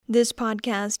This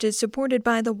podcast is supported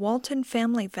by the Walton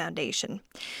Family Foundation.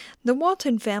 The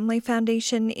Walton Family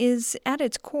Foundation is, at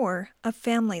its core, a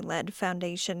family-led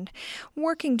foundation,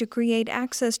 working to create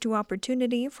access to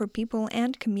opportunity for people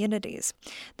and communities.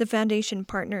 The foundation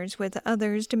partners with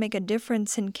others to make a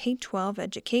difference in K-12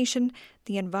 education,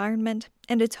 the environment,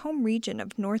 and its home region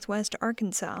of Northwest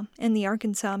Arkansas and the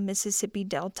Arkansas-Mississippi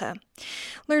Delta.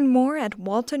 Learn more at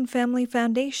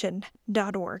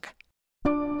waltonfamilyfoundation.org.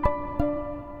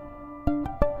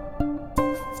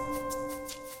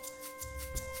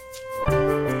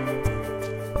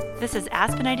 This is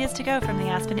Aspen Ideas to Go from the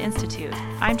Aspen Institute.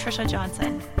 I'm Trisha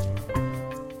Johnson.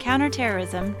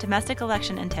 Counterterrorism, domestic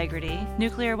election integrity,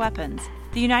 nuclear weapons.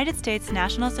 The United States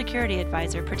National Security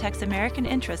Advisor protects American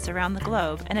interests around the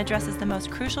globe and addresses the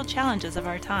most crucial challenges of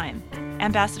our time.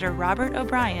 Ambassador Robert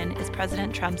O'Brien is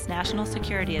President Trump's National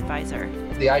Security Advisor.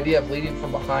 The idea of leading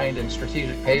from behind and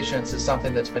strategic patience is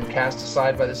something that's been cast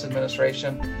aside by this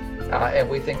administration, and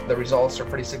we think the results are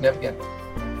pretty significant.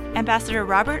 Ambassador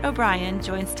Robert O'Brien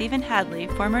joins Stephen Hadley,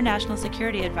 former National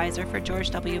Security Advisor for George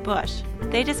W. Bush.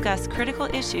 They discuss critical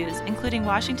issues, including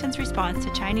Washington's response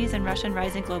to Chinese and Russian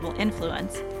rising global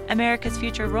influence, America's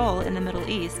future role in the Middle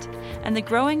East, and the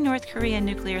growing North Korean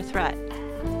nuclear threat.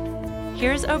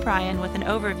 Here's O'Brien with an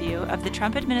overview of the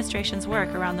Trump administration's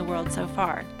work around the world so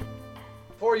far.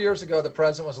 4 years ago, the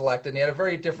president was elected, and he had a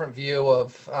very different view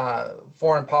of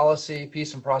foreign policy,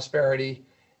 peace and prosperity,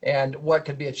 and what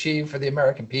could be achieved for the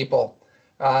American people.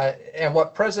 And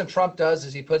what President Trump does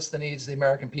is he puts the needs of the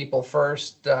American people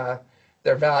first, their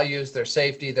values, their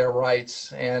safety, their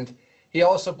rights. And he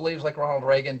also believes, like Ronald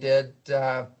Reagan did,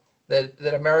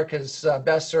 that America's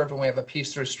best served when we have a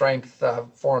peace through strength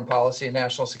foreign policy and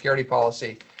national security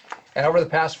policy. And over the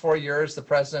past 4 years, the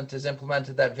president has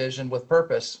implemented that vision with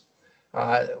purpose.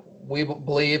 We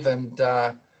believe, and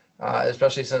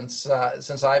especially since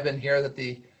I've been here, that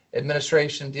the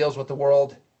administration deals with the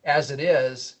world as it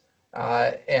is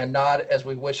and not as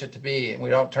we wish it to be. And we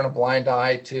don't turn a blind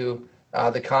eye to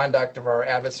the conduct of our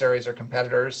adversaries or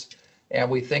competitors. And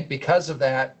we think because of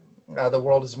that, the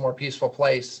world is a more peaceful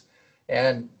place.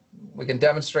 And we can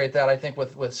demonstrate that, I think,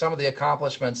 with some of the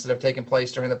accomplishments that have taken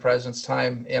place during the president's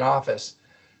time in office.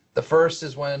 The first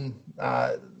is when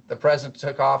the president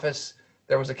took office,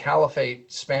 there was a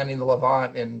caliphate spanning the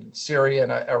Levant in Syria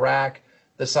and Iraq,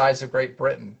 the size of Great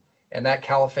Britain, and that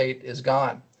caliphate is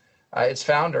gone. Its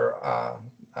founder,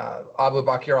 Abu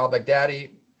Bakr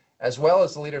al-Baghdadi, as well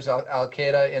as the leaders of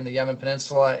al-Qaeda in the Yemen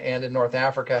Peninsula and in North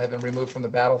Africa, have been removed from the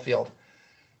battlefield.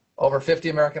 Over 50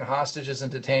 American hostages and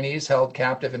detainees held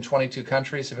captive in 22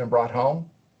 countries have been brought home.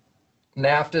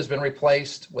 NAFTA has been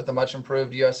replaced with a much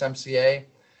improved USMCA,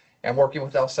 and working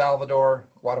with El Salvador,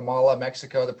 Guatemala,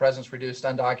 Mexico, the president's reduced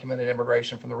undocumented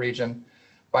immigration from the region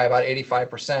by about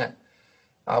 85%.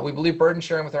 We believe burden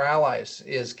sharing with our allies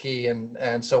is key,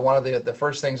 and so one of the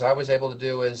first things I was able to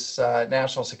do as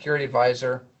National Security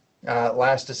Advisor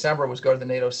last December was go to the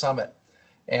NATO summit.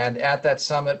 And at that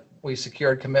summit, we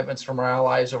secured commitments from our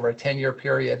allies over a 10-year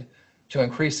period to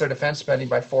increase their defense spending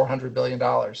by $400 billion.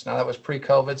 Now, that was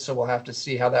pre-COVID, so we'll have to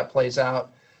see how that plays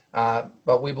out.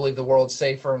 But we believe the world's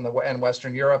safer and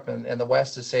Western Europe and the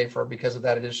West is safer because of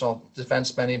that additional defense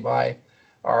spending by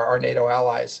our NATO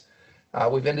allies.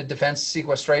 We've ended defense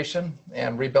sequestration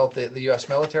and rebuilt the U.S.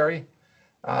 military.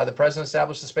 The president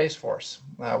established the Space Force,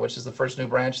 which is the first new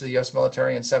branch of the U.S.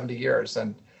 military in 70 years.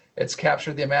 And it's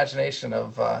captured the imagination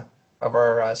of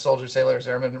our soldiers, sailors,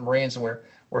 airmen, and Marines. And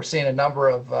we're seeing a number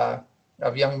of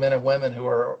young men and women who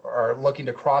are looking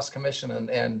to cross commission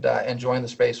and join the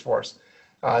Space Force.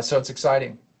 So it's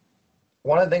exciting.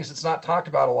 One of the things that's not talked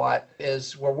about a lot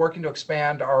is we're working to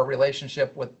expand our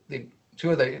relationship with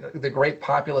two of the great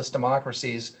populist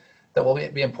democracies that will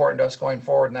be important to us going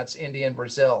forward, and that's India and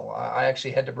Brazil. I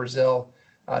actually head to Brazil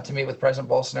to meet with President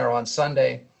Bolsonaro on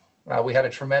Sunday. We had a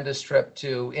tremendous trip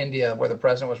to India where the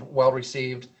president was well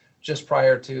received just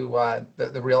prior to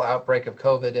the real outbreak of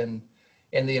COVID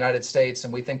in the United States,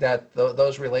 and we think that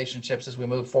those relationships as we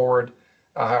move forward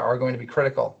are going to be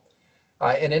critical.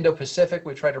 In Indo-Pacific,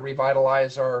 we try to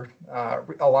revitalize our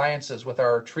alliances with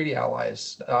our treaty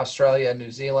allies, Australia,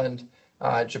 New Zealand,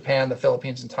 Japan, the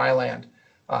Philippines, and Thailand,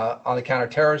 on the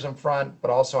counterterrorism front,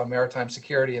 but also on maritime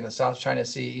security in the South China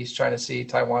Sea, East China Sea,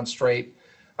 Taiwan Strait,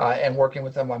 and working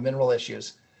with them on mineral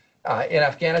issues. In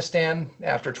Afghanistan,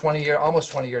 after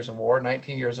almost 20 years of war,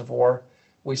 19 years of war,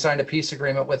 we signed a peace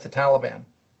agreement with the Taliban.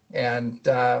 And,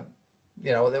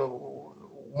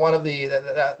 one of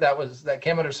that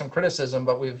came under some criticism,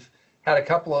 but we've had a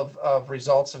couple of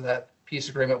results of that peace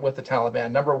agreement with the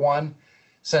Taliban. Number one,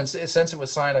 since it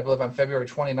was signed, I believe on February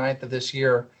 29th of this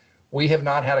year, We have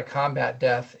not had a combat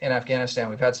death in Afghanistan.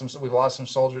 We've lost some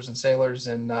soldiers and sailors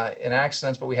in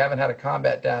accidents, but we haven't had a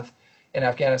combat death in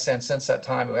Afghanistan since that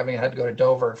time. We haven't had to go to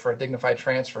Dover for a dignified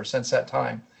transfer since that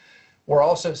time. We're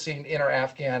also seeing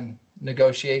inter-Afghan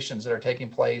negotiations that are taking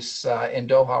place in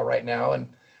Doha right now, and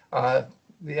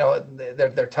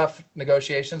they're tough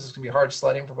negotiations. It's going to be hard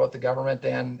sledding for both the government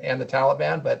and the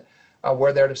Taliban, but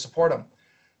we're there to support them.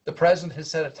 The president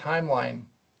has set a timeline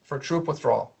for troop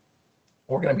withdrawal.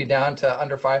 We're going to be down to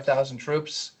under 5,000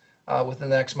 troops within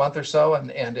the next month or so,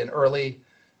 and in the early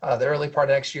part of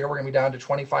next year, we're going to be down to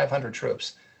 2,500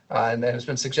 troops. And it's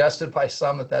been suggested by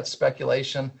some that that's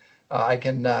speculation. I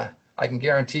can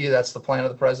guarantee you that's the plan of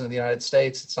the President of the United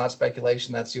States. It's not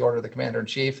speculation. That's the order of the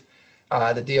Commander-in-Chief.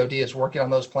 The DoD is working on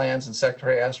those plans, and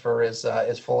Secretary Esper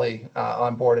is fully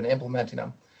on board and implementing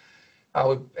them.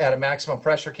 We've had a maximum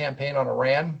pressure campaign on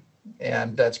Iran,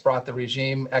 and that's brought the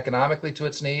regime economically to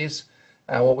its knees.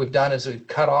 What we've done is we've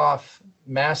cut off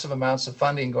massive amounts of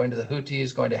funding going to the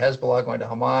Houthis, going to Hezbollah, going to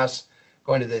Hamas,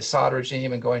 going to the Assad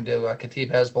regime, and going to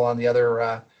Kataib Hezbollah and the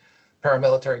other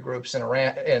paramilitary groups in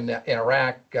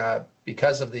Iraq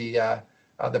because of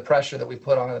the pressure that we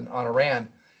put on Iran.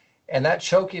 And that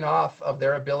choking off of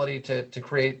their ability to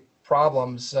create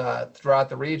problems throughout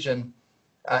the region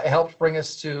helped bring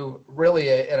us to really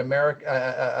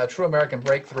a true American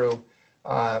breakthrough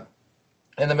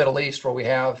in the Middle East, where we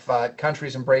have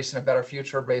countries embracing a better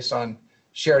future based on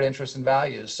shared interests and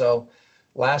values. So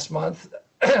last month,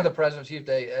 the president achieved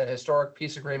a historic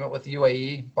peace agreement with the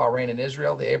UAE, Bahrain, and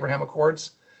Israel, the Abraham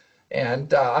Accords.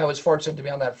 And I was fortunate to be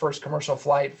on that first commercial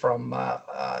flight from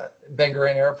Ben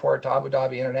Gurion Airport to Abu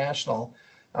Dhabi International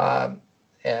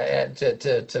and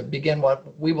to begin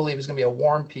what we believe is going to be a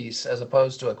warm peace as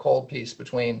opposed to a cold peace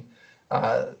between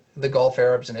the Gulf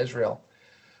Arabs and Israel.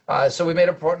 So we made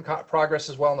important progress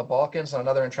as well in the Balkans on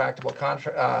another intractable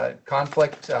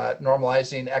conflict,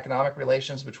 normalizing economic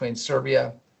relations between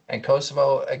Serbia and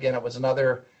Kosovo. Again, it was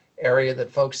another area that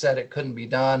folks said it couldn't be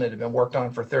done. It had been worked on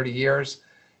for 30 years.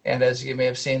 And as you may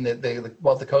have seen,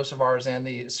 both the Kosovars and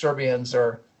the Serbians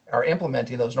are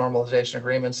implementing those normalization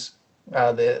agreements.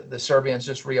 The Serbians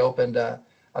just reopened a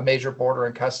major border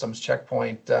and customs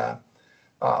checkpoint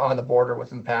on the border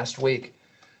within the past week.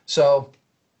 So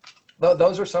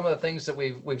those are some of the things that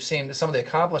we've seen, some of the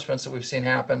accomplishments that we've seen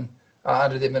happen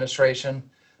under the administration.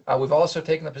 We've also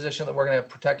taken the position that we're going to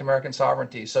protect American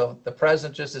sovereignty. So the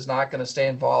president just is not going to stay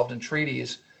involved in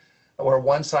treaties where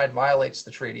one side violates the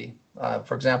treaty.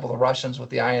 For example, the Russians with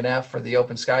the INF or the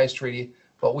Open Skies Treaty,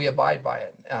 but we abide by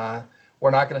it. We're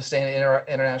not going to stay in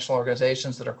international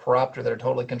organizations that are corrupt or that are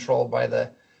totally controlled by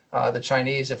the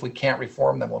Chinese. If we can't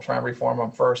reform them, we'll try and reform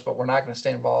them first, but we're not going to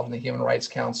stay involved in the Human Rights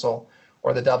Council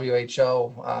or the WHO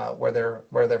where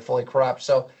they're fully corrupt.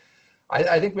 So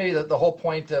I think maybe the whole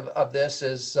point of this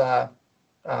is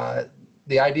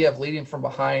the idea of leading from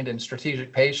behind and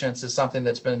strategic patience is something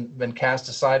that's been cast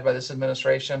aside by this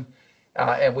administration,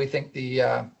 and we think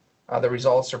the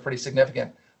results are pretty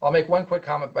significant. I'll make one quick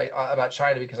comment about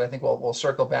China because I think we'll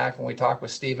circle back when we talk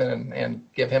with Stephen and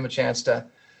give him a chance to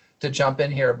jump in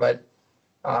here. But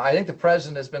I think the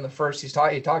president has been the first. He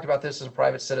talked about this as a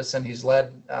private citizen. He's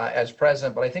led as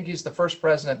president, but I think he's the first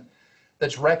president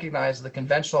that's recognized the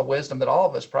conventional wisdom that all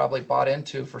of us probably bought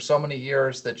into for so many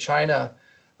years, that China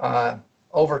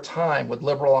over time would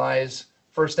liberalize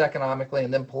first economically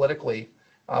and then politically,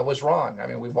 was wrong. I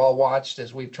mean, we've all watched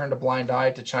as we've turned a blind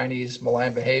eye to Chinese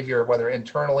malign behavior, whether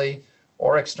internally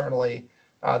or externally,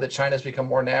 that China's become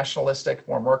more nationalistic,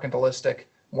 more mercantilistic,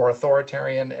 more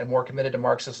authoritarian, and more committed to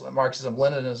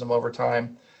Marxism-Leninism over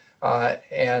time.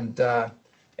 And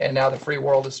now the free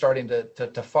world is starting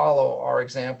to follow our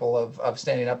example of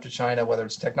standing up to China, whether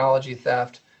it's technology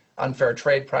theft, unfair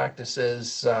trade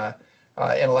practices,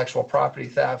 intellectual property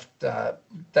theft,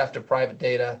 theft of private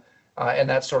data, and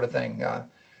that sort of thing.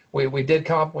 We did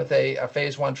come up with a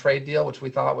phase one trade deal, which we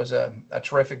thought was a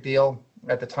terrific deal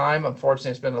at the time.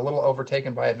 Unfortunately, it's been a little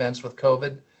overtaken by events with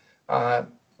COVID.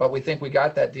 But we think we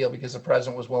got that deal because the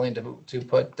president was willing to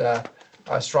put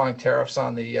strong tariffs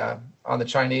on the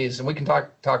Chinese. And we can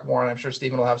talk more, and I'm sure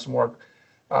Stephen will have some more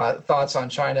thoughts on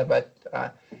China. But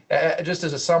just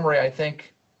as a summary, I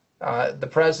think the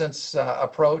president's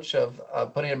approach of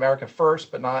putting America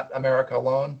first, but not America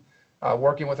alone,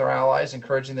 working with our allies,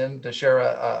 encouraging them to share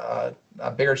a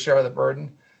bigger share of the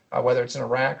burden, whether it's in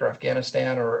Iraq or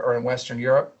Afghanistan or in Western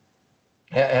Europe,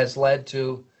 has led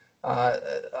to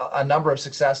a number of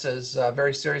successes,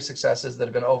 very serious successes that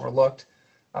have been overlooked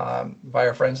by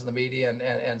our friends in the media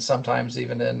and sometimes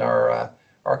even in our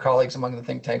colleagues among the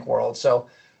think tank world. So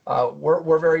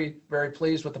We're very, very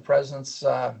pleased with the president's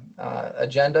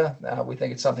agenda. We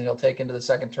think it's something he'll take into the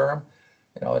second term.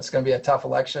 It's going to be a tough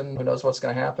election. Who knows what's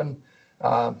going to happen?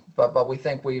 But we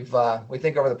think we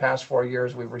think over the past 4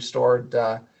 years we've restored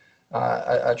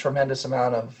a tremendous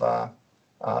amount of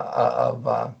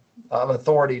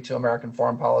authority to American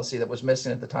foreign policy that was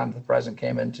missing at the time that the president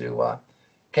came into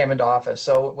office.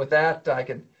 So with that, I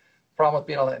could problem with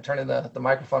being able to turn the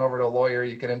microphone over to a lawyer.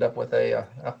 You could end up with a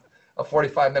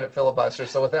 45-minute filibuster.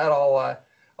 So with that,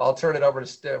 I'll turn it over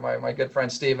to my good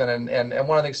friend Stephen. And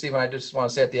one of the things, Stephen, I just want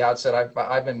to say at the outset,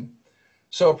 I've been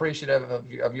so appreciative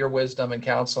of your wisdom and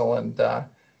counsel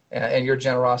and your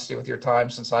generosity with your time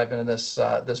since I've been in this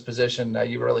position.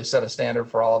 You really set a standard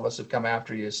for all of us who've come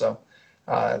after you. So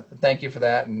thank you for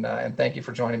that, and thank you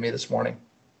for joining me this morning.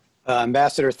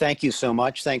 Ambassador, thank you so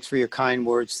much. Thanks for your kind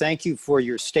words. Thank you for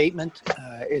your statement.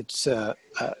 It's a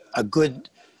good,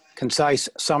 concise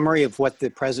summary of what the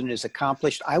president has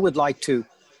accomplished. I would like to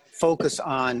focus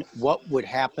on what would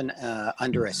happen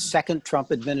under a second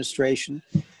Trump administration.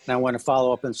 And I want to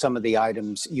follow up on some of the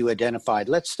items you identified.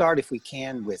 Let's start, if we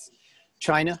can, with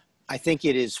China. I think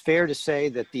it is fair to say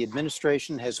that the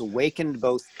administration has awakened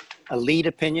both elite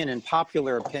opinion and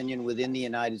popular opinion within the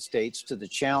United States to the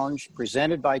challenge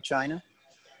presented by China.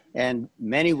 And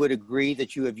many would agree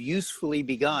that you have usefully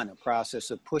begun a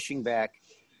process of pushing back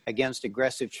against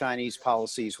aggressive Chinese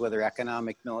policies, whether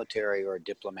economic, military, or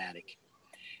diplomatic.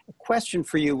 A question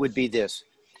for you would be this: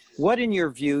 what, in your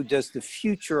view, does the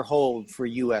future hold for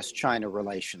U.S.-China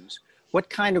relations? What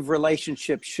kind of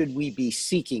relationship should we be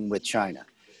seeking with China?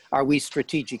 Are we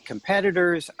strategic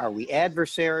competitors? Are we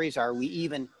adversaries? Are we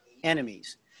even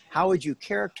enemies? How would you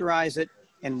characterize it?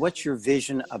 And what's your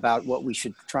vision about what we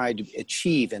should try to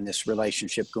achieve in this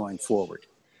relationship going forward?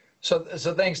 So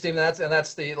thanks, Stephen.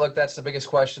 That's the biggest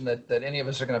question that any of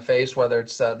us are going to face, whether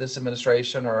it's this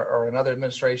administration or another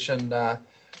administration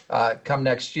come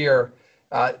next year.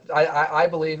 I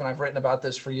believe, and I've written about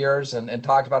this for years and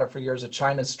talked about it for years, that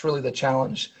China is truly the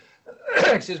challenge,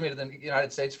 excuse me, to the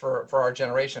United States for our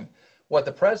generation. What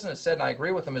the president said, and I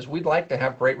agree with him, is we'd like to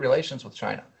have great relations with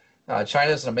China.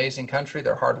 China is an amazing country.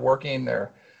 They're hardworking.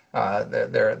 They're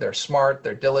smart.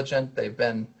 They're diligent. They've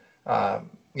been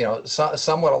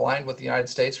somewhat aligned with the United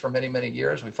States for many, many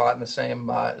years. We fought in the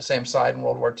same side in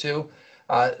World War II,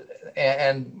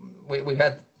 and we've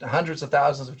had hundreds of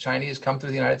thousands of Chinese come through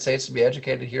the United States to be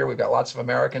educated here. We've got lots of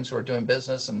Americans who are doing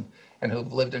business and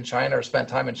who've lived in China or spent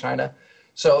time in China.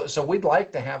 So we'd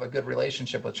like to have a good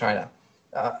relationship with China.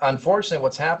 Unfortunately,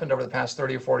 what's happened over the past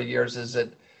 30 or 40 years is that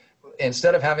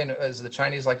instead of having, as the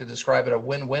Chinese like to describe it, a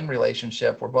win-win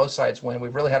relationship where both sides win,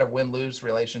 we've really had a win-lose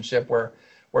relationship where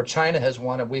China has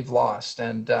won and we've lost.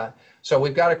 And so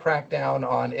we've got to crack down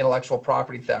on intellectual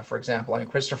property theft, for example. I mean,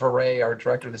 Christopher Wray, our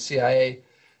director of the CIA,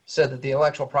 said that the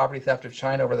intellectual property theft of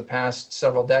China over the past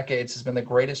several decades has been the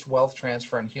greatest wealth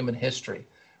transfer in human history.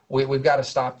 We've got to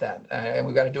stop that, and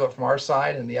we've got to do it from our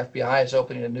side. And the FBI is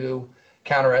opening a new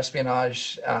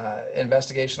counter-espionage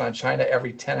investigation on China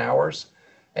every 10 hours.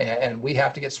 And we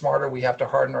have to get smarter. We have to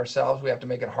harden ourselves. We have to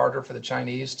make it harder for the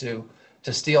Chinese to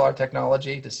steal our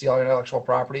technology, to steal our intellectual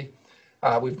property.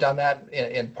 We've done that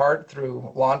in part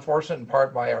through law enforcement, in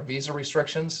part by our visa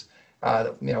restrictions.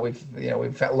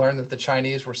 We've learned that the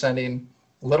Chinese were sending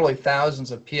literally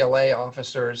thousands of PLA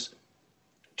officers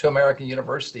to American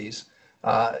universities,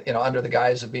 under the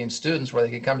guise of being students, where they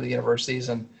could come to the universities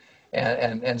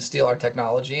and steal our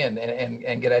technology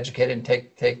and get educated and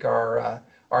take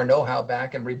our know-how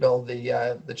back and rebuild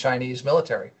the Chinese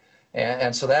military.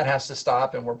 And so that has to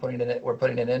stop, and we're putting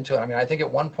an end to it. I mean, I think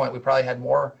at one point we probably had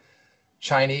more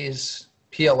Chinese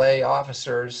PLA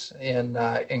officers in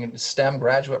STEM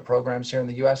graduate programs here in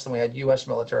the U.S. than we had U.S.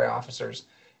 military officers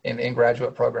in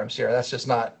graduate programs here. That's just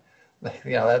not,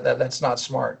 that's not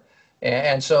smart.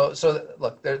 And so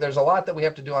look, there's a lot that we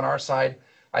have to do on our side.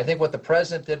 I think what the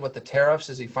president did with the tariffs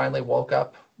is he finally woke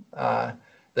up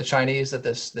the Chinese that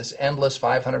this endless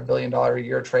 $500 billion a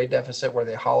year trade deficit, where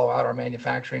they hollow out our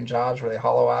manufacturing jobs, where they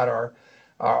hollow out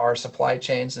our supply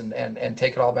chains and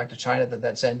take it all back to China,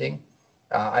 that's ending.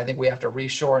 I think we have to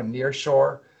reshore and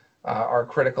nearshore our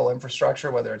critical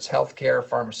infrastructure, whether it's healthcare,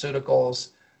 pharmaceuticals,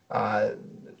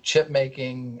 chip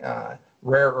making,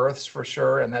 rare earths for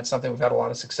sure, and that's something we've had a lot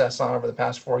of success on over the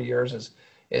past 4 years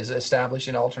is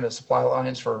establishing alternate supply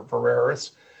lines for rare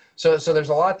earths. So there's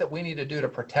a lot that we need to do to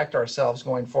protect ourselves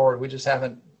going forward. We just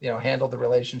haven't handled the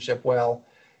relationship well,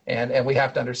 and we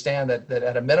have to understand that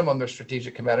at a minimum they're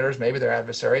strategic competitors. Maybe they're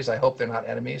adversaries. I hope they're not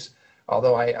enemies.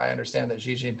 Although I understand that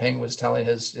Xi Jinping was telling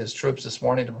his troops this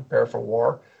morning to prepare for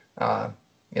war. A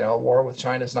war with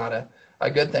China is not a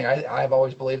good thing. I've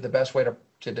always believed the best way to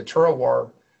deter a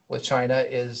war with China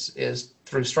is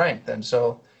through strength. And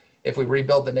so if we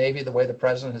rebuild the Navy the way the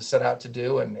president has set out to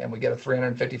do, and we get a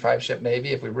 355 ship Navy,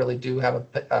 if we really do have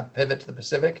a pivot to the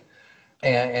Pacific,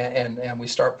 and we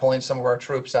start pulling some of our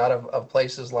troops out of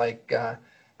places like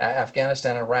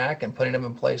Afghanistan and Iraq, and putting them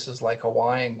in places like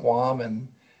Hawaii and Guam and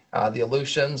the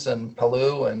Aleutians and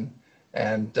Palau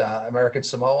and American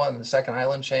Samoa and the second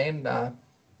island chain,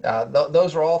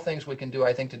 those are all things we can do,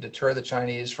 I think, to deter the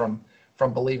Chinese from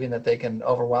believing that they can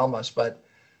overwhelm us. But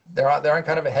they're on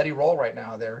kind of a heady roll right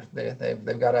now.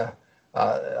 They've got a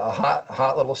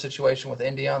hot little situation with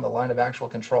India on the line of actual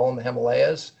control in the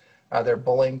Himalayas. They're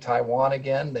bullying Taiwan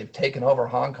again. They've taken over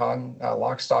Hong Kong,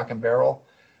 lock, stock, and barrel.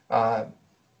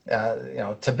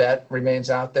 Tibet remains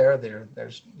out there.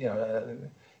 There's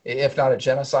if not a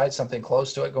genocide, something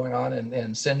close to it going on in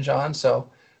Xinjiang. So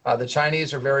the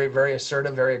Chinese are very, very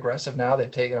assertive, very aggressive now.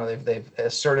 They've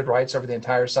asserted rights over the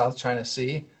entire South China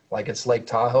Sea, like it's Lake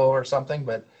Tahoe or something,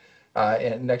 but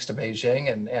next to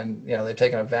Beijing, and they've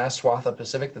taken a vast swath of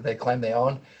Pacific that they claim they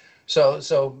own.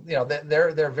 So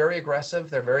they're very aggressive.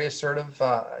 They're very assertive,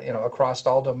 across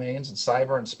all domains and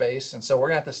cyber and space. And so we're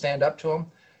gonna have to stand up to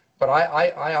them. But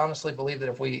I honestly believe that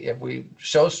if we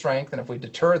show strength and if we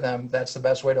deter them, that's the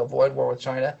best way to avoid war with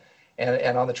China.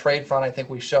 And on the trade front, I think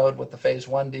we showed with the Phase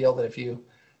 1 deal that if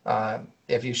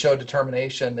you show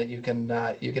determination, that you can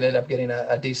end up getting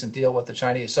a decent deal with the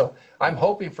Chinese. So I'm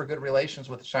hoping for good relations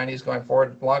with the Chinese going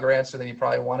forward. Longer answer than you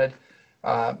probably wanted,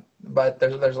 but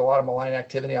there's a lot of malign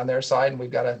activity on their side, and we've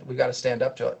got to stand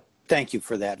up to it. Thank you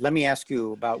for that. Let me ask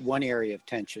you about one area of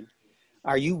tension.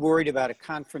 Are you worried about a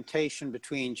confrontation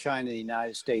between China and the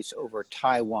United States over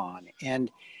Taiwan?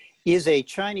 And is a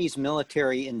Chinese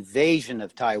military invasion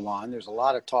of Taiwan, there's a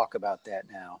lot of talk about that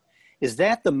now, is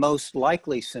that the most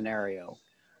likely scenario?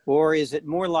 Or is it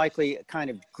more likely a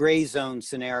kind of gray zone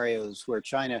scenarios where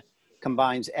China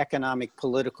combines economic,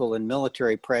 political, and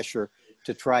military pressure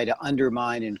to try to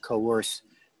undermine and coerce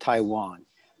Taiwan?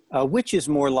 Which is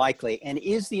more likely? And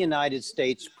is the United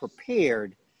States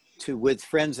prepared with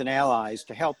friends and allies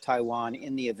to help Taiwan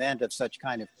in the event of such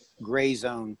kind of gray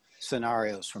zone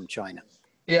scenarios from China?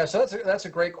 Yeah, so that's a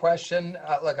great question.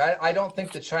 Look, I don't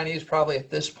think the Chinese probably at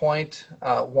this point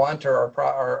want or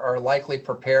are likely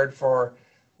prepared for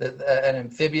an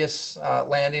amphibious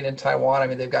landing in Taiwan. I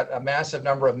mean, they've got a massive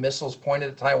number of missiles pointed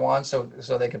at Taiwan, so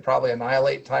they could probably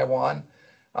annihilate Taiwan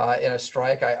in a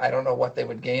strike. I don't know what they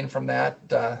would gain from that.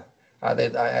 I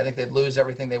think they'd lose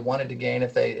everything they wanted to gain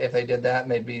if they did that,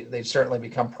 and they'd certainly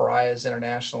become pariahs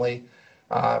internationally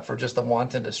for just the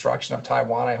wanton destruction of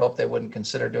Taiwan. I hope they wouldn't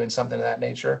consider doing something of that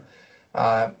nature.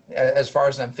 As far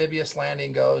as an amphibious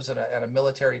landing goes and a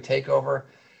military takeover,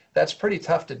 that's pretty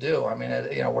tough to do. I mean,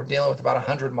 we're dealing with about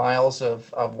 100 miles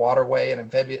of waterway, and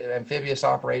amphibious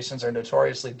operations are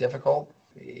notoriously difficult.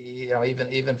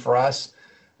 Even for us,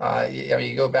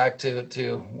 you go back to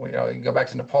you can go back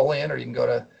to Napoleon, or you can go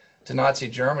to Nazi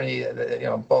Germany.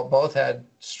 Both had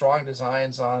strong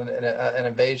designs on an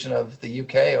invasion of the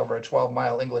UK over a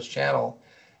 12-mile English Channel,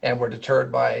 and were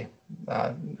deterred by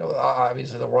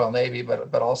obviously the Royal Navy,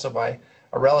 but also by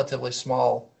a relatively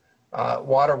small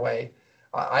waterway.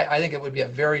 I think it would be a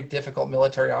very difficult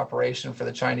military operation for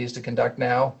the Chinese to conduct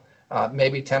now.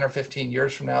 Maybe 10 or 15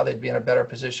 years from now, they'd be in a better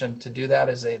position to do that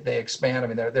as they expand. I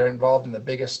mean, they're involved in the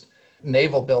biggest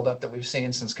naval buildup that we've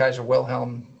seen since Kaiser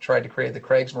Wilhelm tried to create the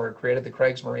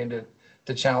Kriegsmarine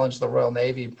to challenge the Royal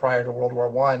Navy prior to World War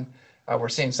I. We're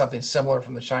seeing something similar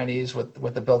from the Chinese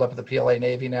with the buildup of the PLA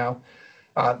Navy now.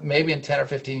 Maybe in 10 or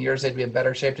 15 years, they'd be in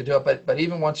better shape to do it. But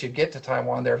even once you get to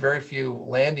Taiwan, there are very few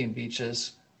landing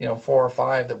beaches, 4 or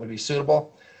 5 that would be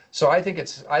suitable. So I think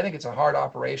it's a hard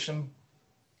operation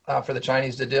for the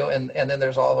Chinese to do. And then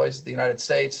there's always the United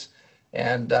States.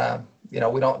 And,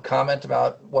 we don't comment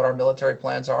about what our military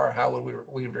plans are or how would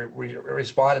we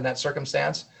respond in that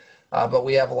circumstance. But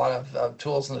we have a lot of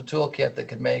tools in the toolkit that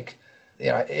could make,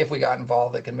 if we got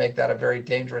involved, that could make that a very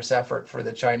dangerous effort for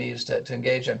the Chinese to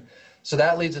engage in. So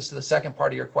that leads us to the second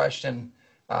part of your question.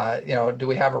 Do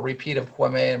we have a repeat of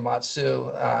Kwame and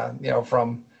Matsu,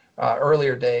 from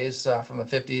earlier days, from the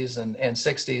 50s and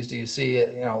 60s? Do you see,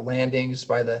 landings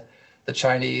by the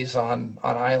Chinese on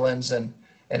islands and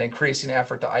an increasing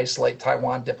effort to isolate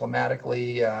Taiwan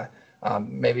diplomatically,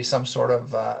 maybe some sort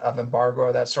of embargo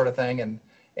or that sort of thing?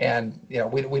 And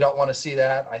we don't want to see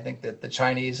that. I think that the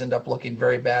Chinese end up looking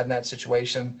very bad in that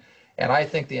situation. And I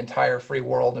think the entire free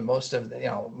world and most of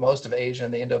Asia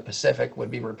and the Indo-Pacific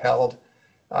would be repelled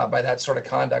by that sort of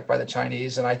conduct by the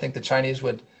Chinese. And I think the Chinese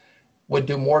would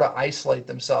do more to isolate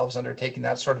themselves undertaking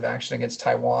that sort of action against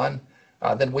Taiwan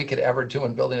than we could ever do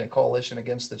in building a coalition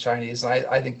against the Chinese. And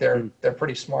I think they're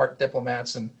pretty smart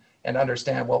diplomats and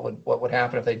understand what would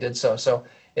happen if they did so. So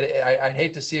I'd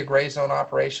hate to see a gray zone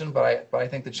operation, but I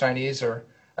think the Chinese are,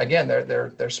 again,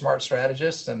 they're smart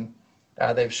strategists, and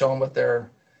they've shown with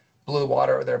their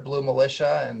blue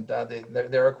militia and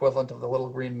their equivalent of the little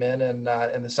green men in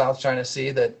the South China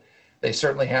Sea that they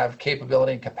certainly have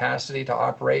capability and capacity to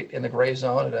operate in the gray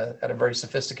zone at a very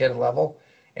sophisticated level.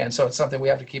 And so it's something we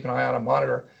have to keep an eye on and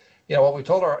monitor. What we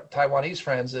told our Taiwanese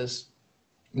friends is,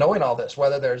 knowing all this,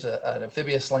 whether there's an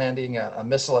amphibious landing, a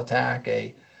missile attack,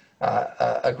 a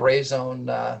gray zone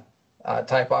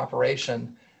type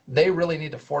operation, they really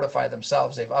need to fortify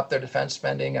themselves. They've upped their defense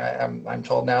spending. I'm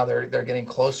told now they're getting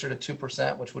closer to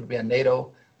 2%, which would be a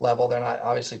NATO level. They're not,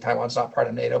 obviously Taiwan's not part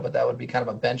of NATO, but that would be kind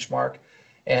of a benchmark.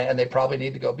 And they probably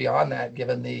need to go beyond that,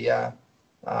 given the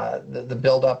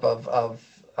buildup of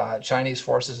Chinese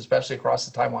forces, especially across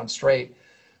the Taiwan Strait.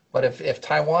 But if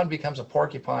Taiwan becomes a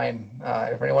porcupine,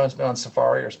 if anyone has been on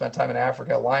safari or spent time in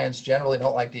Africa, lions generally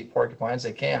don't like to eat porcupines.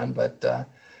 They can, but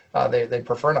they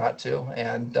prefer not to.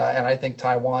 And I think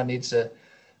Taiwan needs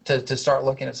to start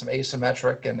looking at some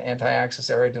asymmetric and anti-access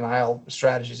area denial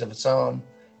strategies of its own,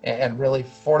 and really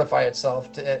fortify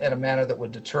itself in a manner that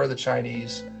would deter the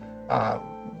Chinese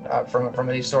from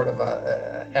any sort of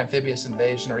amphibious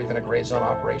invasion or even a gray zone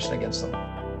operation against them.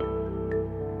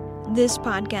 This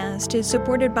podcast is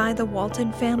supported by the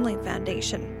Walton Family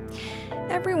Foundation.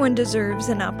 Everyone deserves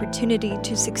an opportunity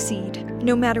to succeed,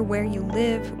 no matter where you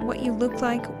live, what you look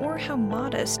like, or how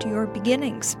modest your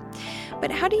beginnings.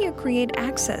 But how do you create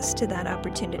access to that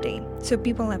opportunity so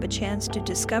people have a chance to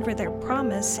discover their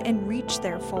promise and reach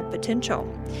their full potential?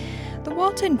 The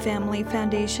Walton Family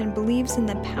Foundation believes in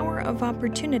the power of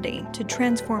opportunity to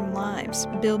transform lives,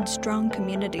 build strong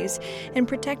communities, and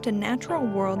protect a natural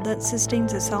world that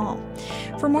sustains us all.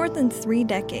 For more than 3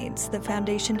 decades, the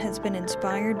foundation has been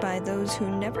inspired by those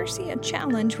who never see a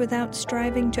challenge without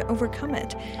striving to overcome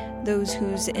it, those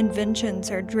whose inventions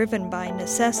are driven by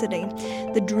necessity,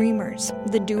 the dreamers,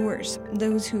 the doers,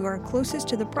 those who are closest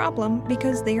to the problem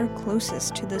because they are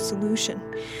closest to the solution.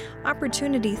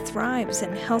 Opportunity thrives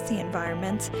in healthy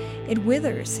environments. It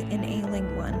withers in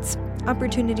ailing ones.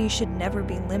 Opportunity should never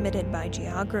be limited by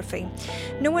geography.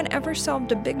 No one ever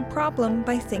solved a big problem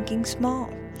by thinking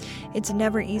small. It's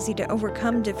never easy to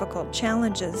overcome difficult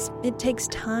challenges. It takes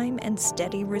time and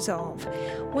steady resolve.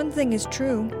 One thing is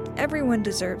true, everyone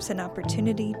deserves an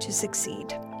opportunity to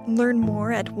succeed. Learn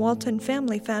more at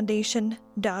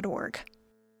waltonfamilyfoundation.org.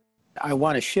 I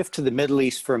want to shift to the Middle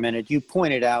East for a minute. You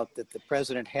pointed out that the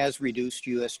president has reduced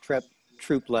U.S.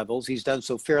 troop levels. He's done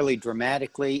so fairly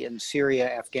dramatically in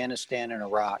Syria, Afghanistan, and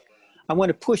Iraq. I want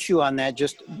to push you on that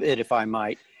just a bit, if I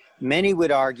might. Many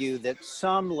would argue that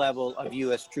some level of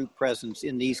U.S. troop presence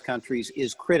in these countries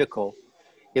is critical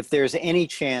if there's any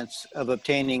chance of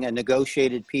obtaining a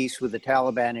negotiated peace with the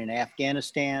Taliban in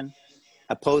Afghanistan,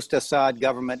 a post-Assad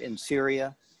government in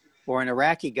Syria, or an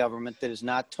Iraqi government that is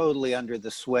not totally under the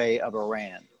sway of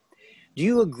Iran. Do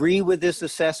you agree with this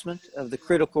assessment of the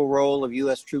critical role of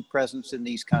U.S. troop presence in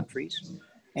these countries?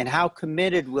 And how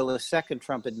committed will a second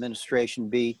Trump administration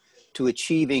be to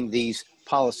achieving these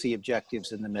policy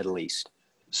objectives in the Middle East?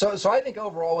 So I think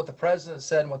overall what the president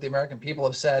said and what the American people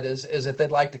have said is that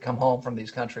they'd like to come home from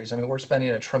these countries. I mean, we're spending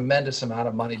a tremendous amount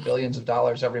of money, billions of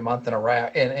dollars every month in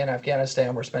Iraq, in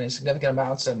Afghanistan. We're spending significant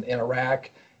amounts in Iraq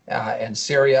and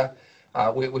Syria.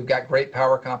 We've got great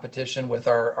power competition with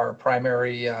our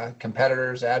primary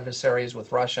competitors, adversaries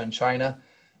with Russia and China.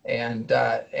 And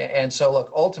so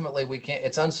look, ultimately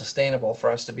it's unsustainable for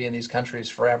us to be in these countries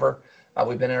forever.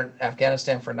 We've been in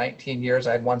Afghanistan for 19 years.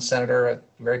 I had one senator, a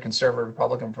very conservative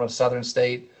Republican from a southern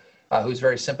state, who's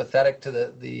very sympathetic to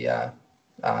the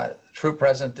troop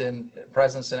presence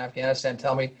in Afghanistan,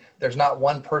 tell me there's not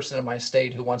one person in my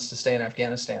state who wants to stay in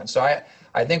Afghanistan. So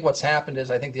I think what's happened is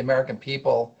I think the American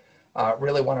people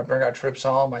really want to bring our troops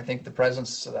home. I think the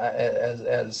president's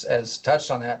has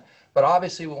touched on that. But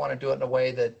obviously, we want to do it in a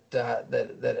way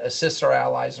that assists our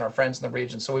allies and our friends in the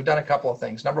region. So we've done a couple of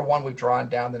things. Number one, we've drawn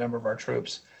down the number of our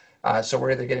troops. So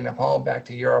we're either getting them home, back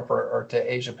to Europe, or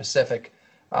to Asia Pacific,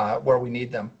 where we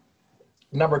need them.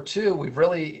 Number two, we've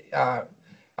really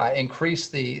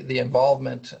increased the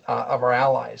involvement of our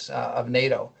allies, of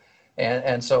NATO.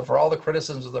 And so for all the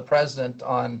criticisms of the president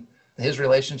on his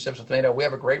relationships with NATO, we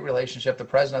have a great relationship. The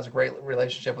president has a great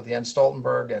relationship with Jens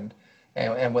Stoltenberg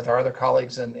and with our other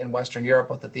colleagues in Western Europe,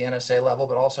 both at the NSA level,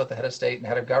 but also at the head of state and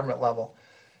head of government level.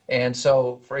 And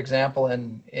so, for example,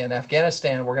 in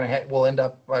Afghanistan, we'll end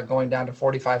up going down to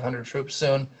 4,500 troops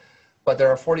soon. but there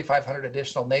are 4,500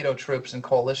 additional NATO troops and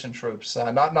coalition troops.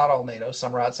 Not all NATO,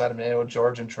 some are outside of NATO,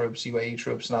 Georgian troops, UAE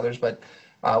troops, and others, but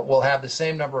we'll have the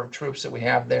same number of troops that we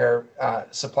have there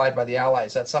supplied by the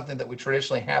allies. That's something that we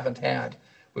traditionally haven't had.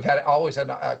 We've always had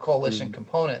a coalition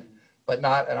component, but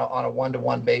not on a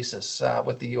one-to-one basis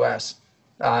with the U.S.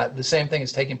 The same thing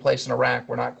is taking place in Iraq.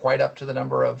 We're not quite up to the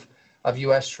number of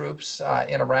U.S. troops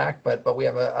in Iraq, but we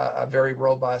have a very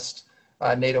robust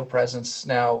NATO presence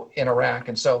now in Iraq.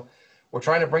 And so we're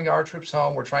trying to bring our troops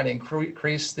home. We're trying to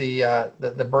increase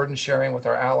the burden sharing with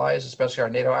our allies, especially our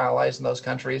NATO allies in those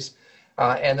countries.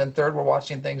 And then third, we're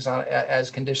watching things as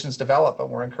conditions develop, and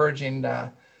we're encouraging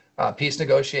peace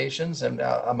negotiations and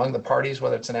among the parties,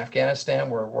 whether it's in Afghanistan,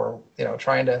 we're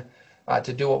trying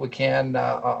to do what we can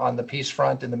on the peace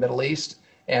front in the Middle East.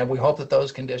 And we hope that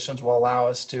those conditions will allow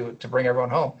us to bring everyone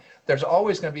home. There's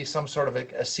always going to be some sort of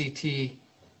a CT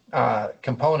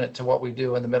component to what we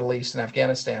do in the Middle East and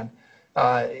Afghanistan.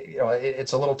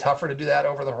 It's a little tougher to do that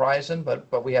over the horizon,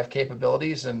 but we have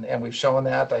capabilities, and we've shown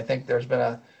that. I think there's been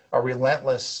a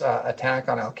relentless attack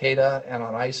on Al-Qaeda and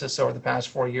on ISIS over the past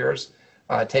 4 years,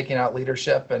 taking out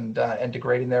leadership and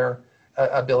degrading their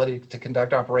ability to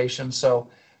conduct operations. So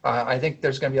I think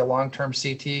there's going to be a long-term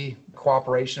CT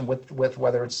cooperation with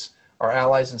whether it's our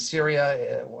allies in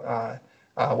Syria,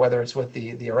 whether it's with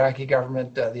the Iraqi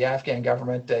government, the Afghan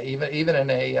government, even in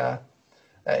a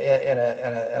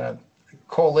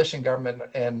coalition government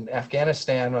in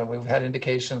Afghanistan. We've had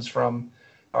indications from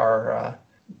our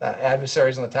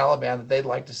adversaries in the Taliban that they'd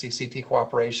like to see CT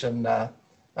cooperation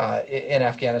in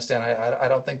Afghanistan. I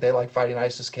don't think they like fighting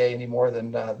ISIS-K any more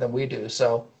than we do.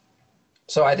 So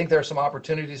I think there are some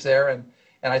opportunities there, and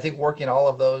I think working all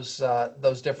of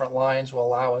those different lines will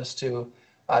allow us to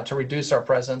reduce our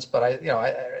presence. But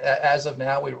as of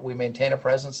now, we maintain a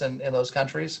presence in those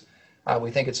countries.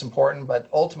 We think it's important, but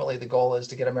ultimately the goal is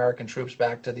to get American troops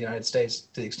back to the United States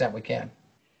to the extent we can.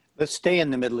 Let's stay in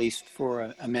the Middle East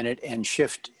for a minute and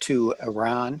shift to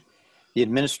Iran. The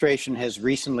administration has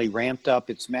recently ramped up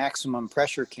its maximum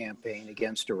pressure campaign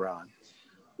against Iran.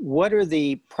 What are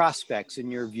the prospects,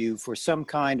 in your view, for some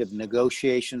kind of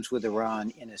negotiations with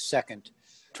Iran in a second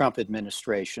Trump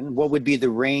administration? What would be the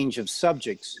range of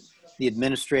subjects the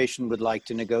administration would like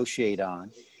to negotiate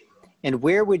on? And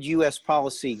where would U.S.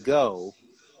 policy go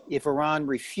if Iran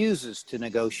refuses to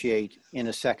negotiate in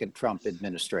a second Trump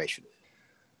administration?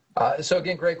 So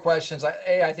again, great questions.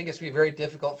 I think it's going to be very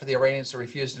difficult for the Iranians to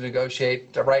refuse to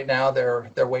negotiate. Right now, they're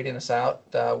waiting us out.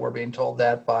 We're being told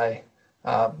that by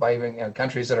even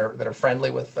countries that are friendly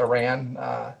with Iran,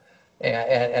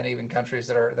 and even countries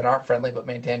that aren't friendly but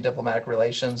maintain diplomatic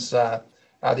relations. The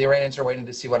Iranians are waiting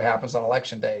to see what happens on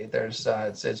election day.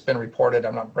 It's been reported,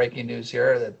 I'm not breaking news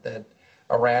here, that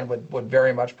Iran would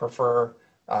very much prefer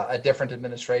a different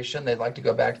administration. They'd like to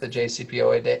go back to the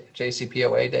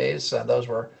JCPOA days. Those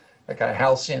were the kind of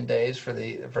halcyon days for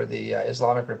the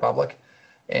Islamic Republic,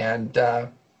 and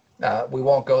we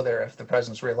won't go there if the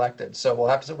president's reelected. So we'll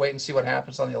have to wait and see what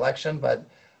happens on the election. But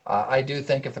I do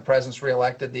think if the president's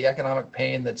reelected, the economic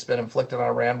pain that's been inflicted on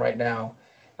Iran right now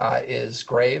is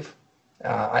grave.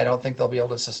 I don't think they'll be able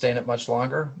to sustain it much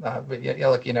longer. But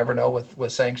look, you never know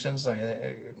with sanctions. I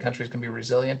mean, countries can be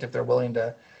resilient if they're willing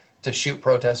to shoot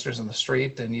protesters in the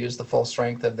street and use the full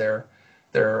strength of their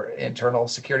internal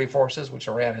security forces, which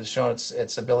Iran has shown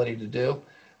its ability to do.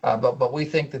 But we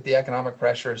think that the economic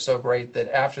pressure is so great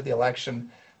that after the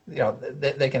election,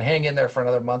 they can hang in there for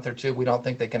another month or two. We don't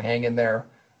think they can hang in there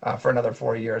for another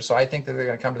 4 years. So I think that they're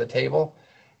going to come to the table.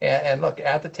 And look,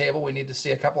 at the table, we need to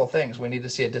see a couple of things. We need to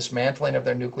see a dismantling of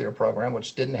their nuclear program,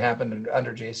 which didn't happen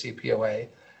under JCPOA.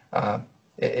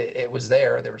 It was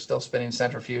there. They were still spinning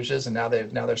centrifuges, and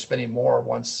now they're spinning more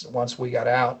once we got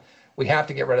out. We have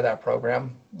to get rid of that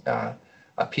program.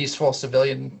 A peaceful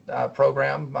civilian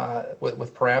program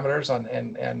with parameters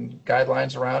and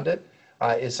guidelines around it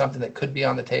is something that could be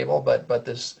on the table. But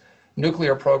this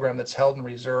nuclear program that's held in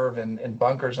reserve in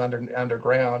bunkers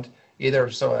underground,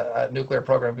 either so a nuclear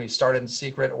program can be started in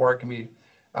secret, or it can be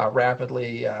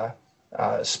rapidly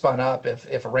spun up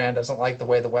if Iran doesn't like the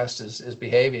way the West is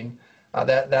behaving.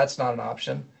 That's not an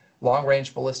option.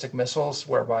 Long-range ballistic missiles,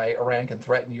 whereby Iran can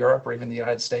threaten Europe or even the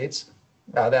United States,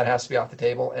 that has to be off the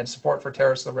table. And support for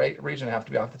terrorists in the region have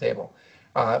to be off the table.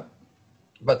 But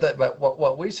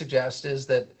what we suggest is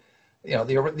that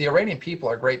the Iranian people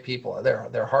are great people.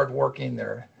 They're hardworking.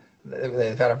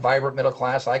 They've had a vibrant middle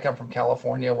class. I come from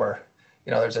California, where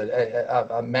there's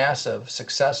a massive,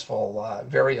 successful,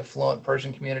 very affluent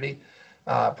Persian community,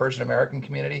 Persian American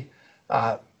community.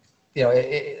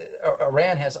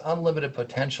 Iran has unlimited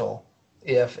potential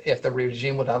if the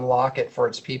regime would unlock it for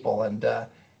its people and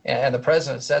And the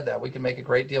president said that we can make a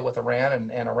great deal with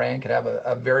Iran, and Iran could have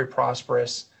a very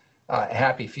prosperous,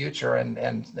 happy future.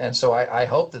 And so I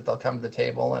hope that they'll come to the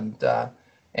table and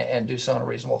do so in a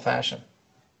reasonable fashion.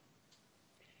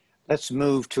 Let's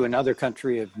move to another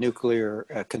country of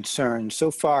nuclear concern. So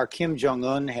far, Kim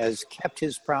Jong-un has kept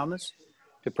his promise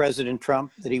to President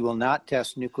Trump that he will not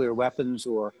test nuclear weapons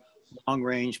or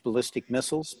long-range ballistic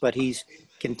missiles, but he's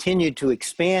continued to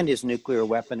expand his nuclear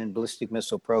weapon and ballistic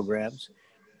missile programs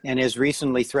and has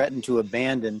recently threatened to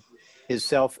abandon his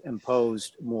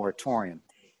self-imposed moratorium.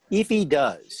 If he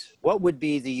does, what would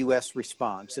be the U.S.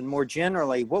 response? And more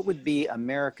generally, what would be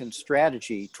American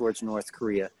strategy towards North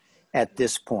Korea at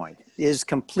this point? Is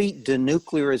complete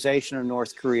denuclearization of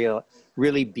North Korea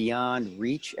really beyond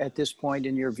reach at this point,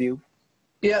 in your view?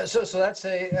 Yeah, so that's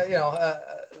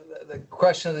the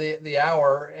question of the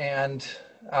hour, and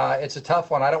it's a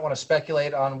tough one. I don't want to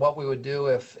speculate on what we would do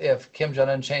if Kim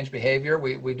Jong-un changed behavior.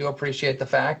 We do appreciate the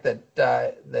fact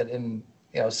that in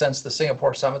since the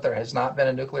Singapore summit there has not been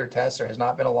a nuclear test, there has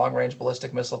not been a long-range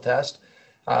ballistic missile test.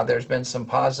 There's been some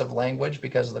positive language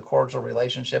because of the cordial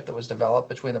relationship that was developed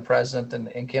between the president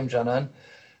and Kim Jong-un.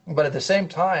 But at the same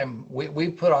time, we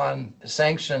put on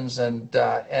sanctions and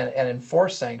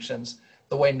enforce sanctions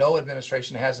the way no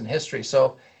administration has in history.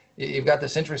 So you've got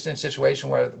this interesting situation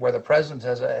where the president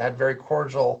has had very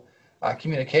cordial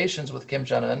communications with Kim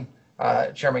Jong-un,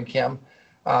 Chairman Kim,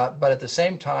 but at the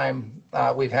same time,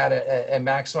 we've had a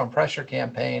maximum pressure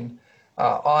campaign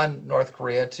on North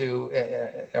Korea to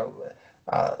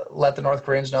let the North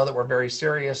Koreans know that we're very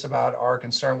serious about our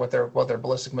concern with their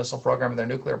ballistic missile program and their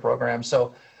nuclear program.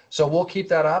 So we'll keep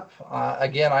that up.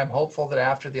 Again, I'm hopeful that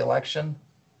after the election,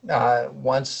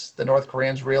 once the North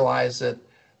Koreans realize that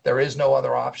there is no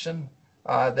other option,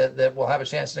 that we'll have a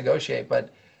chance to negotiate.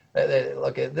 But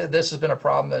look, this has been a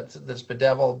problem that's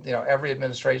bedeviled every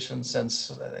administration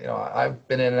since I've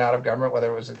been in and out of government,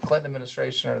 whether it was the Clinton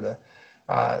administration or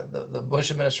the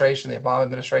Bush administration, the Obama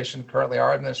administration, currently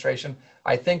our administration.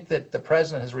 I think that the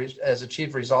president has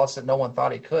achieved results that no one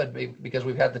thought he could, because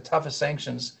we've had the toughest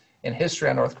sanctions in history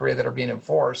on North Korea that are being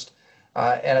enforced,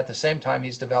 and at the same time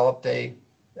he's developed a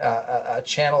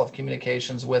channel of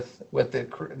communications with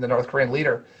the North Korean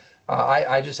leader.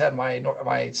 I just had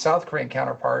my South Korean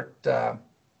counterpart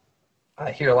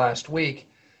here last week,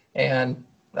 and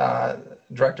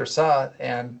Director Suh,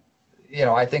 and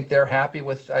I think they're happy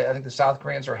with. I think the South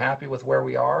Koreans are happy with where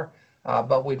we are,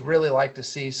 but we'd really like to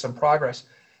see some progress.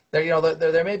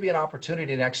 There may be an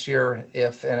opportunity next year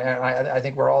and I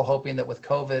think we're all hoping that with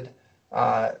COVID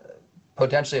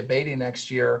potentially abating next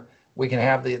year, we can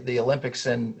have the Olympics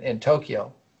in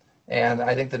Tokyo. And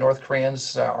I think the North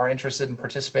Koreans are interested in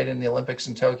participating in the Olympics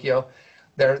in Tokyo.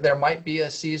 There might be a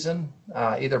season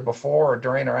either before or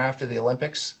during or after the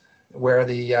Olympics where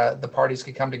the parties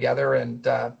could come together and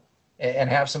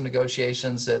have some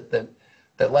negotiations that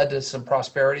led to some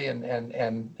prosperity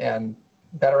and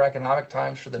better economic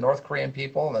times for the North Korean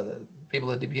people, the people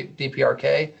of the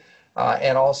DPRK,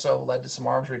 and also led to some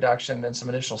arms reduction and some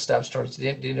initial steps towards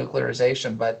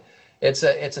denuclearization. But it's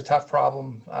a tough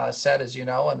problem set, as you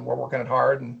know, and we're working it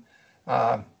hard. And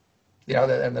and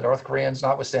the North Koreans,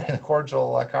 notwithstanding the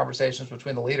cordial conversations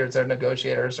between the leaders, their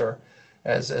negotiators, or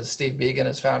as Steve Biegun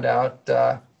has found out,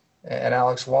 and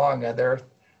Alex Wong,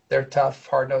 they're tough,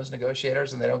 hard-nosed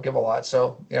negotiators, and they don't give a lot.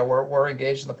 So we're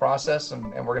engaged in the process,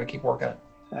 and we're going to keep working it.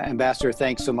 Ambassador,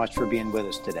 thanks so much for being with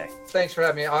us today. Thanks for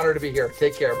having me. Honor to be here.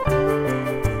 Take care.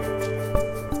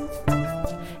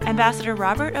 Ambassador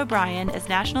Robert O'Brien is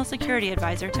National Security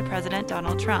Advisor to President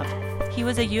Donald Trump. He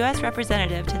was a U.S.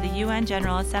 representative to the UN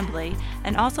General Assembly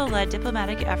and also led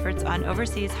diplomatic efforts on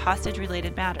overseas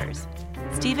hostage-related matters.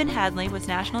 Stephen Hadley was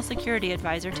National Security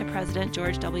Advisor to President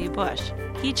George W. Bush.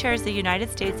 He chairs the United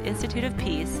States Institute of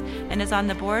Peace and is on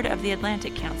the board of the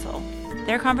Atlantic Council.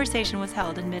 Their conversation was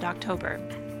held in mid-October.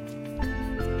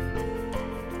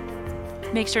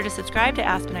 Make sure to subscribe to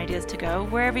Aspen Ideas to Go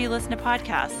wherever you listen to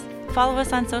podcasts. Follow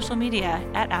us on social media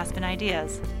at Aspen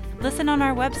Ideas. Listen on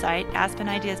our website,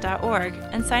 aspenideas.org,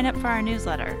 and sign up for our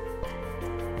newsletter.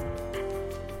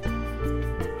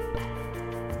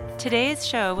 Today's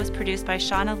show was produced by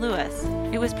Shauna Lewis.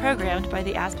 It was programmed by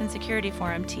the Aspen Security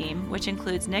Forum team, which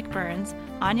includes Nick Burns,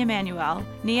 Anya Manuel,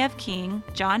 Niev King,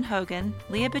 John Hogan,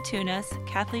 Leah Batunas,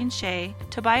 Kathleen Shea,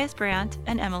 Tobias Brandt,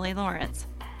 and Emily Lawrence.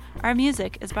 Our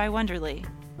music is by Wonderly.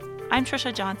 I'm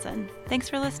Trisha Johnson. Thanks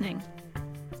for listening.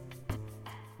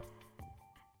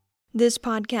 This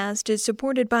podcast is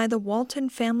supported by the Walton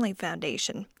Family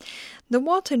Foundation. The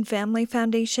Walton Family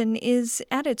Foundation is,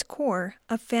 at its core,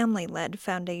 a family-led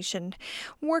foundation,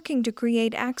 working to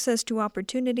create access to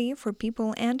opportunity for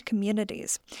people and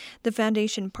communities. The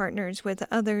foundation partners with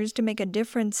others to make a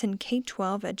difference in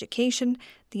K-12 education,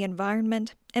 the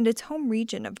environment, and its home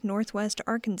region of Northwest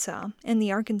Arkansas and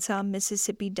the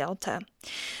Arkansas-Mississippi Delta.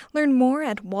 Learn more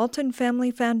at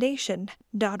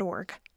waltonfamilyfoundation.org.